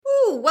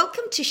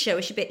to show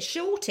us a bit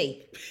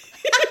Shortie.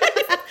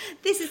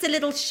 This is a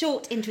little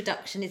short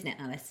introduction, isn't it,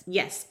 Alice?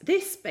 Yes,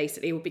 this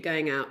basically will be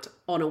going out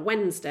on a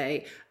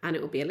Wednesday, and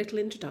it will be a little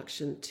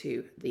introduction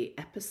to the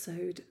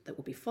episode that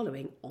will be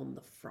following on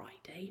the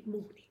Friday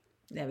morning.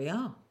 There we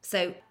are.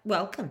 So,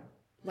 welcome.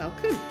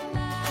 Welcome.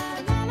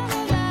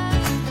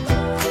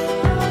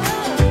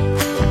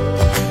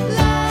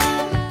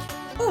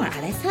 All right,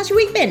 Alice, how's your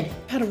week been?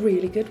 Had a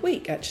really good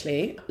week,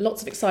 actually.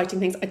 Lots of exciting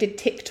things. I did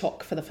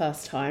Tik-Tok for the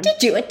first time.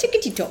 Did you? A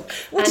tickety-tock?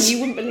 And you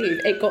wouldn't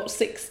believe it got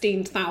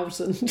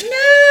 16,000. No!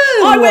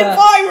 I went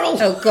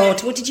viral! Oh,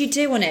 God, what did you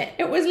do on it?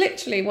 It was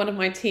literally one of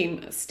my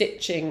team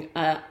stitching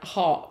a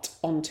heart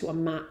onto a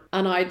map.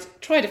 And I'd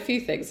tried a few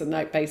things and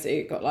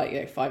basically got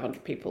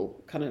 500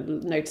 people kind of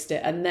noticed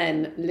it. And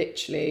then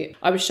literally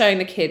I was showing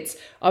the kids,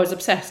 I was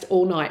obsessed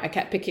all night. I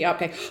kept picking it up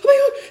going, oh my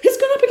God, it's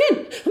gone up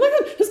again. Oh my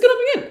God, it's gone up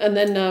again. And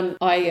then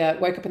I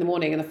woke up in the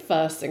morning and the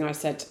first thing I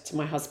said to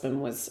my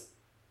husband was,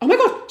 oh my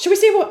God, should we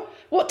see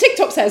what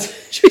TikTok says?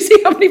 Should we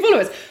see how many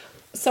followers?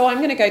 So I'm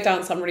going to go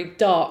down some really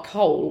dark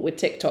hole with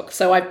TikTok.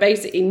 So I've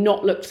basically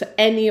not looked at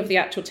any of the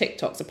actual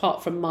TikToks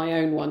apart from my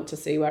own one to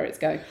see where it's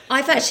going.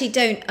 I've actually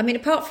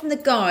apart from the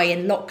guy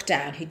in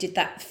lockdown who did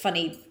that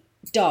funny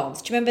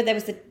dance. Do you remember there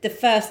was the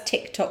first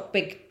TikTok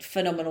big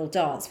phenomenal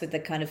dance with the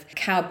kind of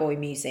cowboy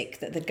music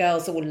that the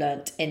girls all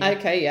learnt in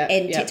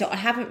TikTok? I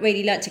haven't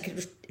really learnt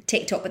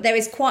TikTok, but there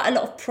is quite a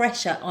lot of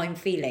pressure I'm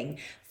feeling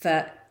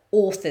for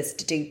authors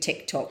to do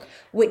TikTok,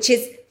 which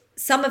is...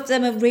 Some of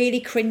them are really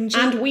cringy.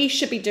 And we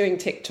should be doing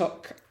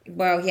TikTok.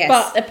 Well, yes.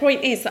 But the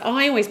point is that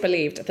I always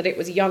believed that it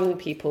was young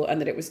people and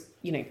that it was,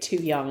 too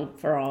young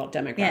for our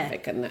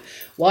demographic. And that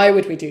why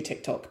would we do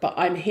TikTok? But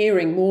I'm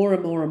hearing more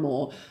and more and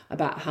more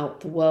about how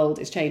the world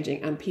is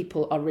changing and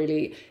people are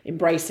really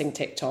embracing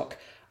TikTok.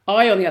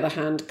 I, on the other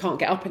hand, can't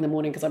get up in the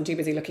morning because I'm too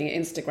busy looking at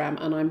Instagram,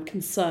 and I'm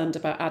concerned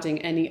about adding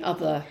any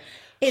other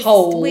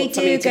hole. We for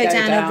me do to go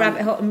down a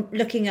rabbit hole and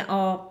looking at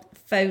our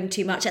phone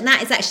too much, and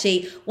that is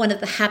actually one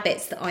of the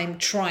habits that I'm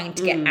trying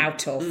to get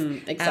out of.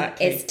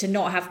 Exactly, is to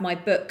not have my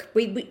book.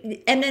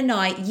 Emma and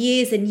I,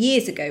 years and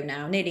years ago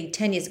now, nearly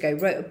 10 years ago,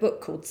 wrote a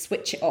book called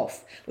Switch It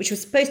Off, which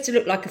was supposed to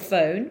look like a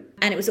phone,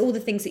 and it was all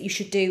the things that you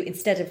should do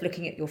instead of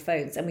looking at your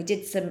phones. And we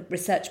did some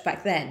research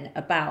back then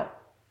about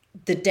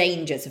the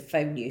dangers of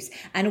phone use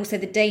and also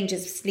the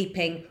dangers of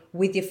sleeping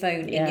with your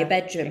phone in your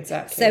bedroom.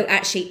 Exactly. So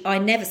actually, I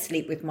never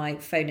sleep with my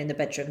phone in the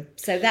bedroom.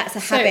 So that's a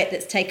habit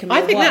that's taken me a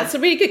while. I think that's a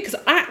really good, because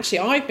actually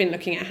I've been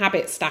looking at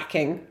habit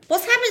stacking.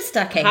 What's habit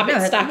stacking?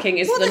 Habit stacking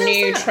is the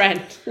new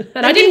trend.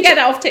 And I didn't get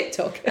that off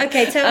TikTok.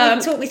 Okay,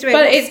 talk me through it.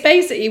 But it's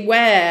basically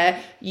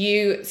where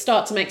you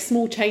start to make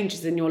small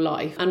changes in your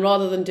life. And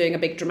rather than doing a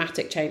big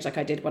dramatic change like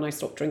I did when I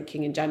stopped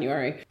drinking in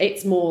January,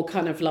 it's more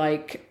kind of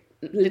like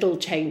little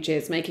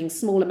changes, making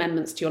small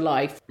amendments to your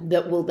life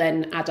that will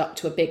then add up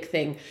to a big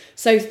thing.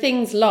 So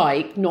things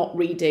like not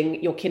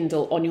reading your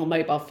Kindle on your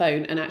mobile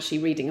phone and actually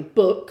reading a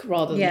book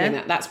rather than doing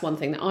that. That's one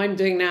thing that I'm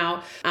doing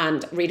now.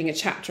 And reading a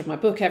chapter of my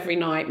book every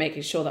night,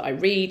 making sure that I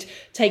read,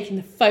 taking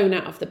the phone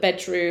out of the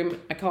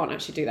bedroom. I can't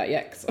actually do that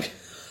yet because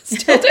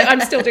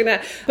I'm still doing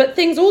that. But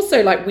things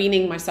also like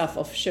weaning myself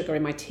off sugar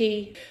in my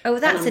tea. Oh,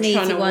 that's an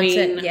easy one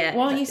to...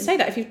 Well, you say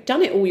that. If you've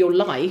done it all your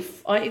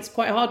life, it's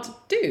quite hard to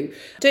do.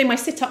 Doing my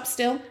sit-ups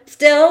still.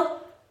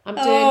 I'm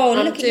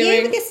look at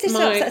you with your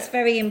sit-ups. That's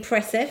very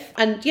impressive.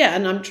 And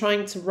and I'm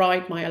trying to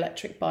ride my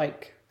electric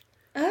bike.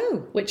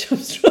 Oh. Which I'm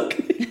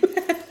struggling with.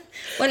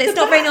 Well, it's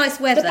not very nice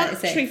weather, is it?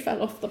 The battery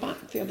fell off the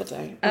back the other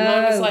day. And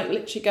I was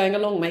literally going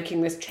along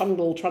making this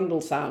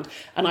trundle sound.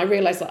 And I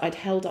realised that I'd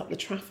held up the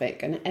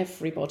traffic and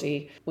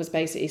everybody was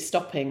basically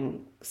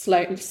stopping,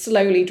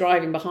 slowly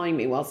driving behind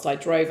me whilst I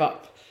drove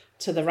up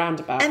to the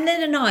roundabout. And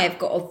then I have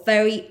got a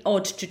very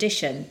odd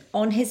tradition.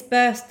 On his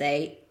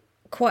birthday,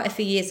 quite a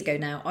few years ago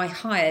now, I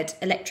hired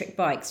electric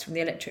bikes from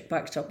the electric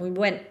bike shop. We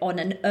went on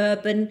an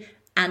urban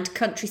and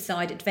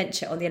countryside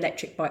adventure on the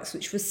electric bikes,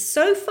 which was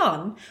so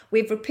fun.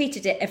 We've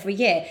repeated it every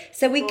year.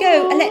 So we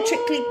go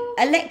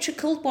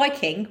electrical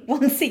biking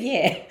once a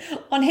year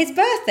on his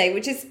birthday,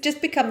 which has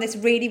just become this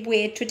really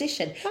weird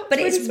tradition. But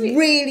it's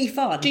really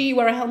fun. Do you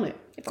wear a helmet?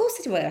 Of course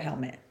I wear a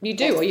helmet. You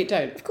do or you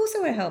don't? Of course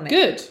I wear a helmet.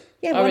 Good.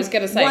 Yeah, I was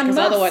going to say, because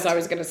otherwise I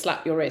was going to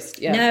slap your wrist.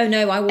 Yeah.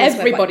 No, I always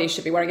Everybody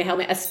should be wearing a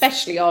helmet,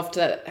 especially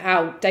after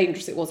how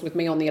dangerous it was with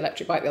me on the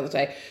electric bike the other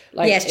day.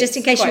 Yes, just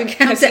in case you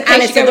encounter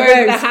Alice go on the over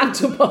road. the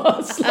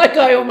handlebars, like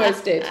I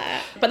almost did.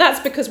 But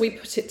that's because we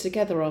put it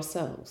together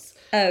ourselves.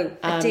 Oh,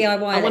 a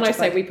DIY. And when I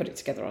say we put it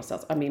together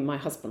ourselves, I mean my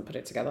husband put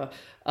it together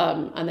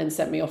and then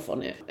sent me off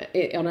on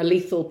it on a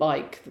lethal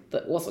bike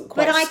that wasn't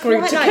quite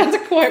screwed together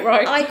quite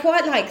right. I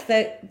quite like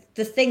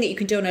the thing that you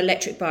can do on an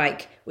electric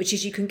bike, which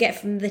is you can get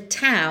from the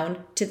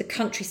town to the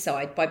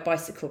countryside by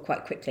bicycle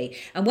quite quickly.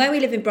 And where we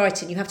live in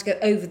Brighton, you have to go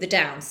over the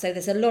downs. So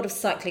there's a lot of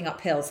cycling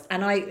up hills.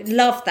 And I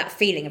love that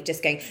feeling of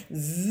just going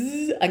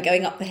zzz and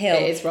going up the hill.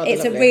 It is it's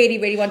lovely. A really,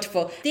 really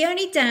wonderful. The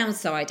only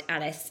downside,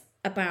 Alice,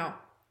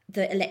 about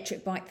the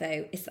electric bike,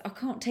 though, is that I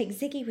can't take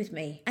Ziggy with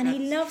me. And he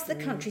loves the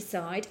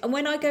countryside. And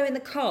when I go in the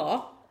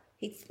car,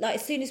 He's like,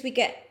 as soon as we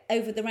get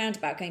over the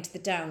roundabout going to the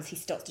Downs, he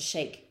starts to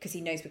shake because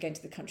he knows we're going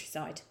to the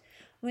countryside.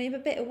 I'm a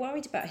bit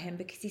worried about him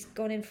because he's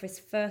gone in for his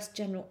first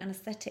general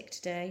anaesthetic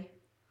today.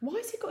 Why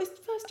has he got his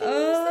first general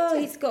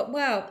anaesthetic? He's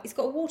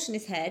got a wart in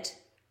his head,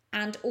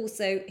 and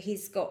also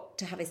he's got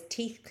to have his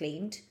teeth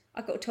cleaned.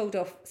 I got told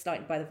off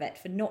slightly by the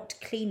vet for not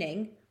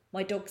cleaning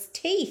my dog's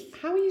teeth.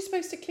 How are you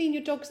supposed to clean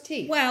your dog's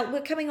teeth? Well,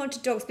 we're coming on to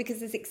dogs because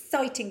there's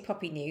exciting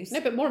puppy news.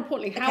 No, but more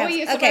importantly, how are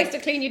you supposed to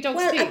clean your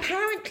dog's teeth? Well,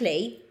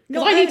 apparently...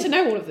 I need to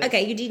know all of this.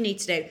 Okay, you do need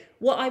to know.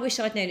 What I wish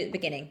I'd known at the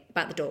beginning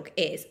about the dog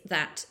is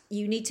that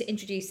you need to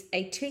introduce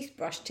a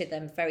toothbrush to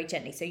them very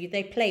gently. So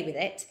they play with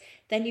it,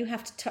 then you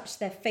have to touch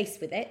their face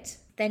with it,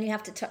 then you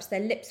have to touch their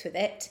lips with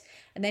it,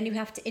 and then you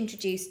have to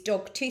introduce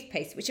dog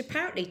toothpaste, which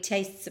apparently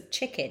tastes of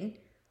chicken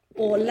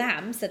or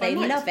lamb, so they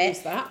love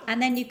it. That.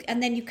 And then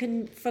you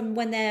can, from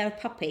when they're a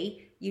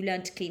puppy, you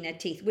learn to clean their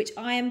teeth, which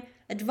I am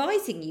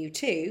advising you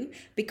to,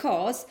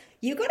 because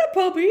you got a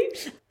puppy.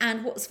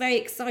 And what's very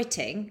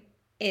exciting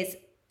is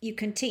you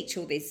can teach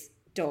all these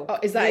dogs. Oh,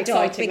 is that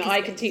exciting that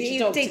I can teach a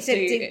dog to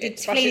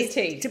brush his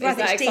teeth? Is that exciting? I'm not sure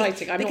that is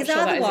exciting. Because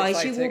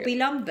otherwise you will be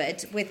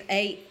lumbered with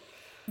a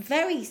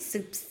very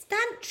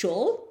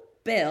substantial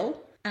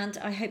bill. And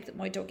I hope that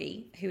my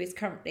doggy, who is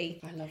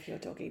currently... I love your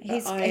doggy.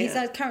 He's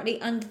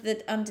currently under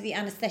the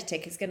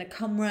anaesthetic, is going to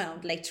come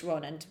round later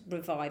on and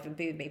revive and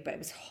be with me. But it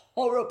was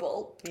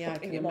horrible. Yeah, I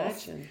can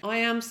imagine. I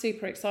am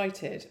super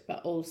excited,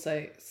 but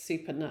also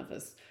super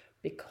nervous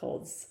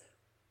because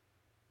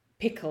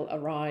Pickle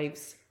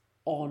arrives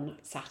on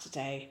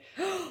Saturday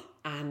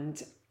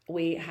and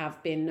we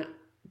have been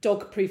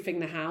dog-proofing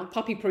the house,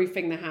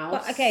 puppy-proofing the house.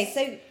 Well,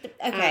 okay.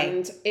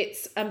 And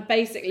it's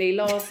basically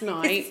last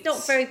night... It's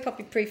not very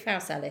puppy-proof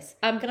house, Alice.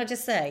 Can I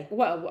just say?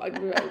 Well,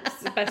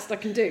 it's the best I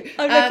can do.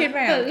 I'm looking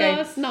round. But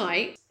last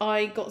night,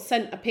 I got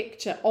sent a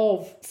picture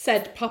of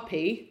said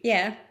puppy.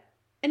 Yeah.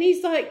 And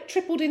he's like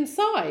tripled in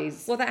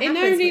size in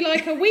only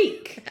like a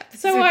week.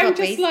 So I'm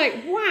just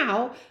like,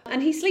 wow.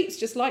 And he sleeps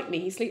just like me.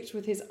 He sleeps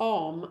with his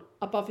arm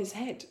above his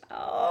head,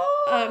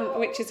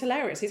 which is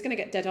hilarious. He's going to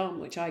get dead arm,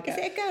 which I get.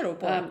 Is it a girl or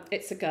boy?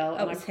 It's a girl,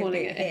 and I'm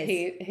calling it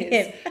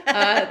his.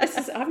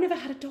 I've never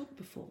had a dog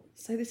before,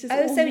 so this is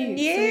all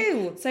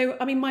new. So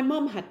I mean, my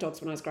mum had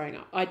dogs when I was growing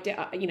up. I did,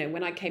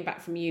 when I came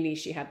back from uni,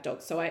 she had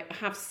dogs. So I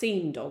have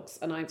seen dogs,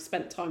 and I've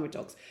spent time with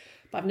dogs.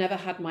 But I've never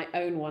had my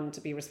own one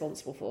to be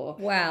responsible for.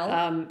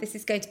 Well, this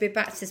is going to be a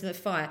baptism of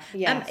fire.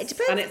 Yes, it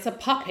depends. And it's a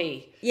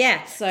puppy.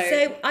 Yeah. So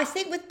I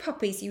think with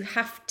puppies, you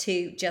have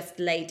to just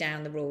lay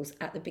down the rules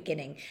at the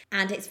beginning.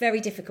 And it's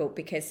very difficult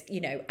because,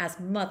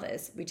 as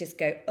mothers, we just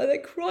go, oh, they're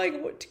crying, I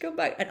want to come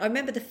back. And I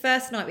remember the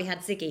first night we had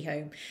Ziggy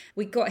home,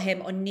 we got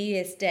him on New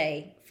Year's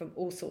Day from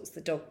All Sorts,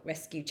 the dog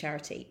rescue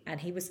charity. And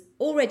he was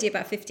already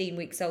about 15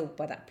 weeks old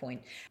by that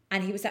point.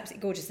 And he was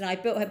absolutely gorgeous. And I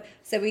built him,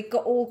 so we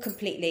got all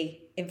completely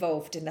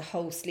involved in the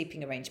whole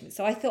sleeping arrangement.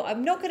 So I thought,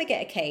 I'm not going to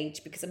get a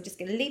cage because I'm just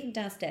going to leave him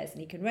downstairs and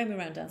he can roam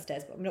around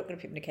downstairs, but I'm not going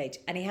to put him in a cage.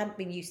 And he hadn't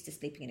been used to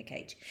sleeping in a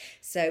cage.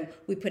 So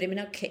we put him in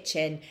our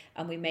kitchen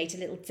and we made a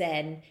little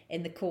den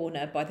in the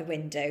corner by the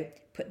window,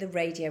 put the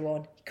radio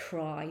on. He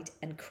cried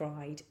and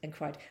cried and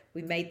cried.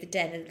 We made the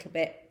den a little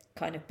bit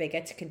kind of bigger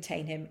to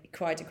contain him. He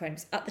cried and cried. He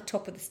was at the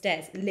top of the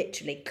stairs,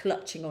 literally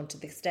clutching onto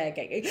the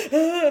stairgate,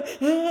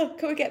 going,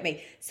 come and get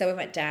me. So I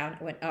went down,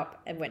 I went up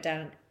and went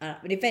down.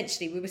 And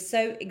eventually we were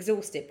so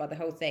exhausted by the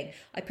whole thing,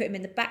 I put him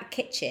in the back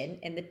kitchen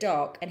in the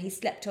dark and he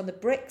slept on the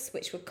bricks,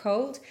 which were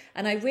cold.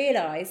 And I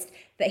realised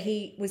that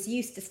he was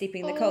used to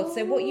sleeping in the cold.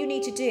 So what you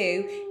need to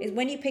do is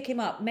when you pick him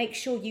up, make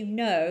sure you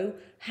know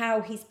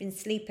how he's been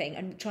sleeping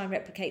and try and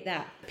replicate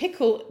that.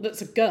 Pickle,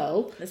 that's a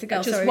girl. That's a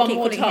girl, just sorry, one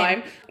more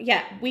time. Him.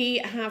 Yeah, we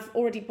have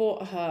already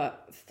bought her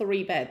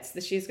 3 beds.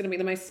 She's going to be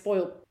the most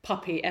spoiled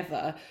puppy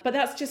ever. But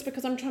that's just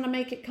because I'm trying to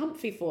make it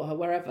comfy for her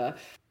wherever.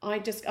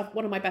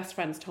 One of my best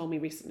friends told me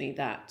recently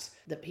that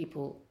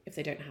people, if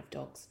they don't have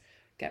dogs,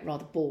 get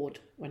rather bored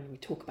when we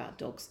talk about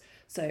dogs.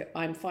 So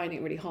I'm finding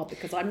it really hard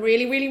because I'm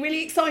really, really,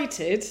 really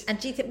excited. And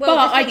do you think? Well,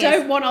 but I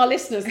don't want our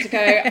listeners to go,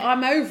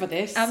 I'm over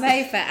this. I'm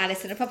over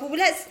Alice and a puppy.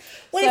 It's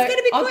going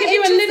to be quite I'll give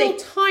you a little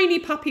tiny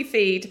puppy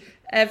feed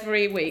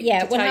every week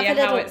to tell you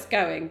how it's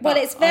going. Well,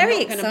 it's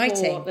very exciting. I'm not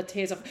going to pour the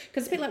tears off.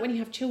 Because it's a bit like when you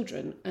have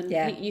children and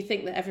you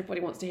think that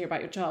everybody wants to hear about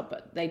your child,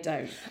 but they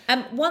don't.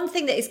 One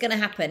thing that is going to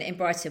happen in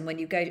Brighton when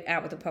you go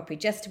out with a puppy,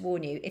 just to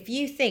warn you, if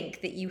you think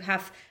that you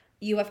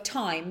have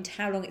timed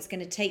how long it's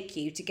going to take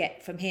you to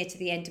get from here to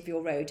the end of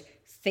your road,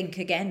 think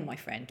again, my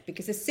friend.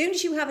 Because as soon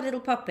as you have a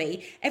little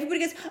puppy, everybody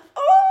goes,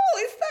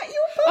 oh, is that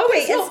your puppy? Oh,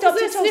 it's not because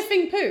they're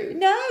sniffing poo?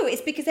 No,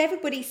 it's because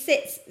everybody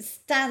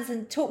stands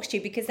and talks to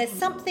you because there's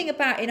something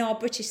about in our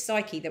British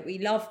psyche that we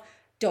love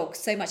dogs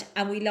so much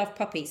and we love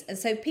puppies. And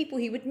so people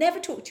who would never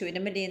talk to you in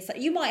a million...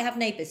 You might have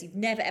neighbours you've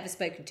never ever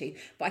spoken to,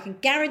 but I can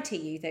guarantee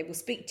you they will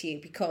speak to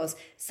you because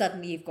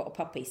suddenly you've got a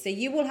puppy. So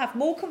you will have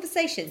more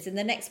conversations in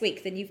the next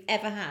week than you've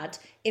ever had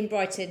in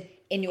Brighton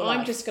in your life.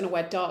 I'm just going to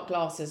wear dark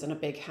glasses and a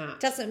big hat.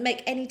 Doesn't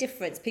make any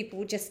difference. People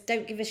will just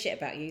don't give a shit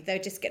about you. They're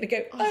just going to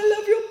go, I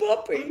love your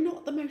puppy. I'm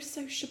not the most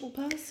sociable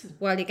person.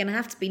 Well, you're going to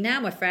have to be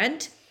now, my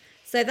friend.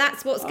 So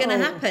that's what's going to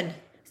happen.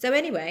 So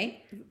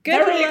anyway,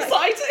 very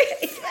exciting.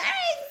 It's very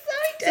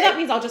exciting. So that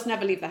means I'll just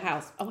never leave the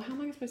house. Oh, how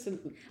am I supposed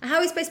to... How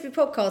are we supposed to be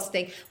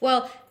podcasting?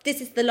 Well, this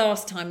is the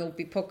last time we'll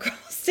be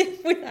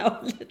podcasting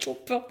without little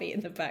Poppy in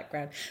the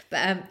background.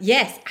 But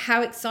yes,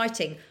 how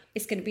exciting.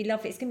 It's going to be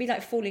lovely. It's going to be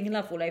like falling in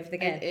love all over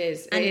again. It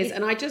is. It is.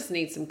 And I just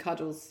need some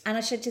cuddles.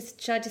 And should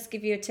I just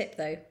give you a tip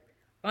though?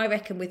 I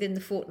reckon within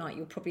the fortnight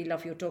you'll probably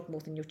love your dog more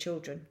than your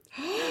children.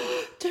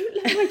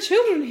 Don't let my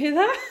children hear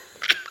that.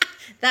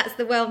 That's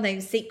the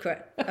well-known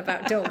secret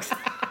about dogs.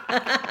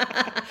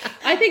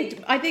 I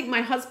think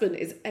my husband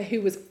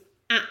who was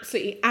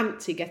absolutely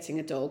anti getting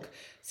a dog,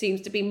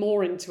 seems to be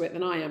more into it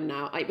than I am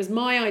now. It was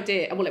my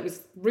idea. Well, it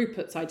was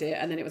Rupert's idea,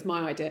 and then it was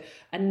my idea.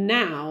 And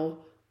now,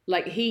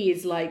 like, he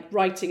is like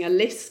writing a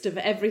list of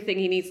everything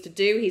he needs to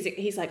do.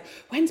 He's like,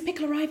 when's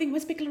Pickle arriving?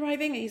 When's Pickle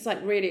arriving? And he's like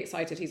really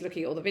excited. He's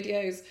looking at all the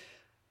videos.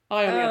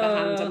 I, on the other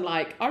hand, am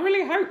like, I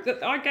really hope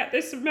that I get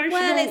this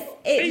emotional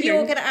feeling.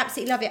 You're going to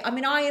absolutely love it. I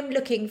mean, I am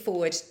looking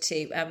forward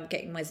to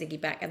getting my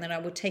Ziggy back, and then I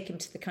will take him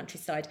to the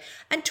countryside.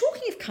 And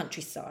talking of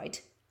countryside,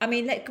 I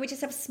mean, can we just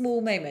have a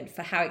small moment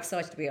for how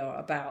excited we are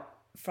about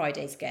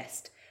Friday's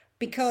guest?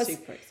 Because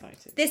super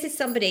excited. This is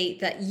somebody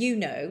that you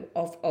know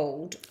of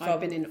old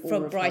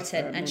from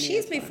Brighton, and she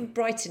has moved from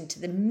Brighton to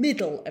the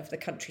middle of the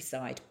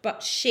countryside.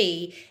 But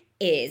she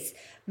is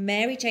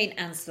Mary Jane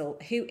Ansell,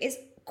 who is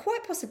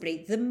quite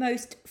possibly the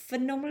most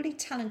phenomenally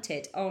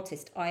talented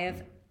artist I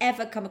have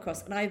ever come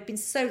across, and I've been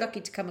so lucky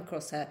to come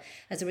across her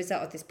as a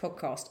result of this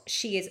podcast.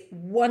 She is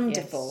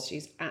wonderful. Yes,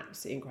 she's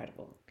absolutely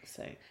incredible.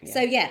 So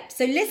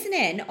listen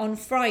in on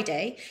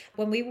Friday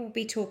when we will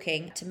be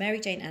talking to Mary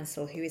Jane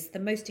Ansell, who is the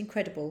most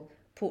incredible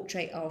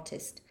portrait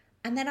artist.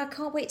 And then I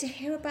can't wait to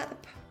hear about the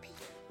puppy.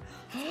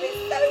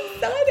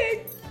 It's so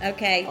exciting.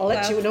 Okay, I'll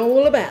let you know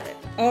all about it.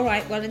 All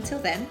right, well, until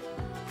then,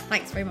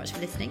 thanks very much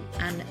for listening,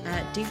 and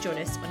do join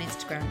us on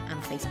Instagram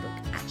and Facebook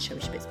at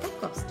Showish Bits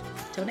Podcast.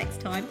 Till next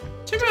time.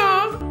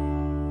 Ta-ra!